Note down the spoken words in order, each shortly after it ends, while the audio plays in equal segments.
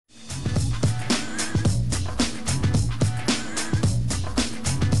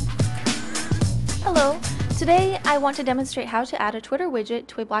Today, I want to demonstrate how to add a Twitter widget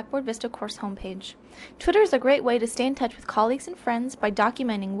to a Blackboard Vista course homepage. Twitter is a great way to stay in touch with colleagues and friends by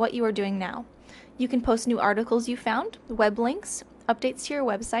documenting what you are doing now. You can post new articles you found, web links, updates to your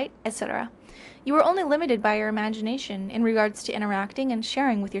website, etc. You are only limited by your imagination in regards to interacting and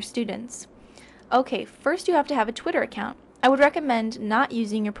sharing with your students. Okay, first you have to have a Twitter account. I would recommend not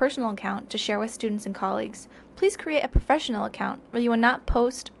using your personal account to share with students and colleagues. Please create a professional account where you will not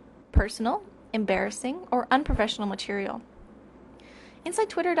post personal, embarrassing, or unprofessional material. Inside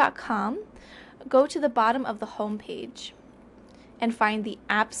twitter.com, go to the bottom of the home page and find the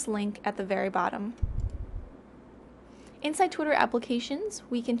apps link at the very bottom. Inside Twitter applications,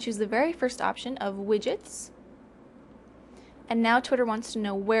 we can choose the very first option of widgets. And now Twitter wants to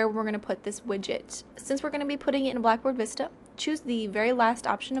know where we're going to put this widget. Since we're going to be putting it in Blackboard Vista, choose the very last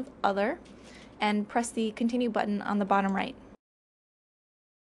option of Other and press the Continue button on the bottom right.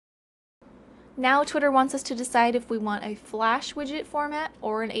 Now Twitter wants us to decide if we want a Flash widget format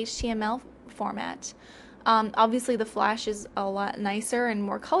or an HTML format. Obviously the Flash is a lot nicer and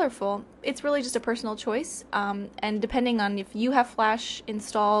more colorful. It's really just a personal choice, and depending on if you have Flash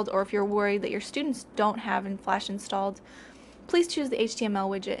installed or if you're worried that your students don't have Flash installed, please choose the HTML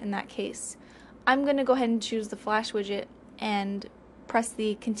widget in that case. I'm going to go ahead and choose the Flash widget and press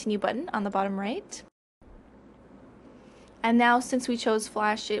the Continue button on the bottom right. And now, since we chose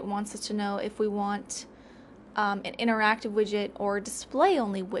Flash, it wants us to know if we want an interactive widget or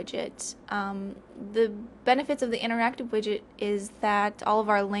display-only widget. The benefits of the interactive widget is that all of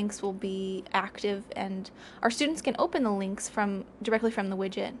our links will be active and our students can open the links directly from the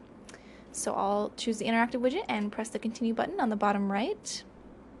widget. So I'll choose the interactive widget and press the Continue button on the bottom right.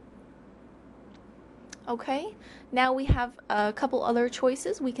 Okay, now we have a couple other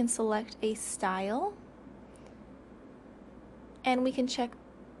choices. We can select a style, and we can check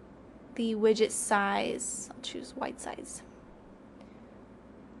the widget size. I'll choose white size.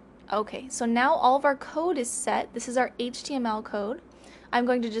 Okay, so now all of our code is set. This is our HTML code. I'm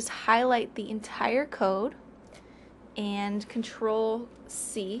going to just highlight the entire code and Control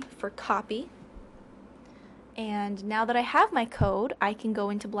C for copy. And now that I have my code, I can go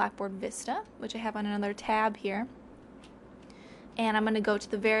into Blackboard Vista, which I have on another tab here. And I'm going to go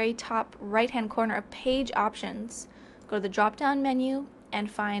to the very top right-hand corner of Page Options. Go to the drop-down menu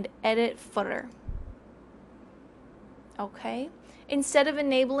and find Edit Footer. Okay. Instead of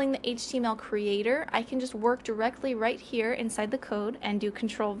enabling the HTML creator, I can just work directly right here inside the code and do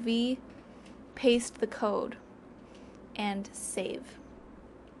Control V, paste the code, and save.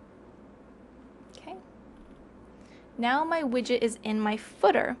 Okay. Now my widget is in my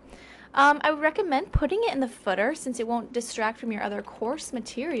footer. I would recommend putting it in the footer since it won't distract from your other course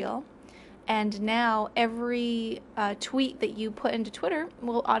material. And now every tweet that you put into Twitter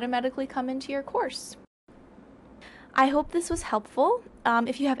will automatically come into your course. I hope this was helpful.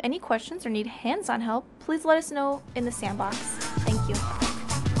 If you have any questions or need hands-on help, please let us know in the sandbox. Thank you.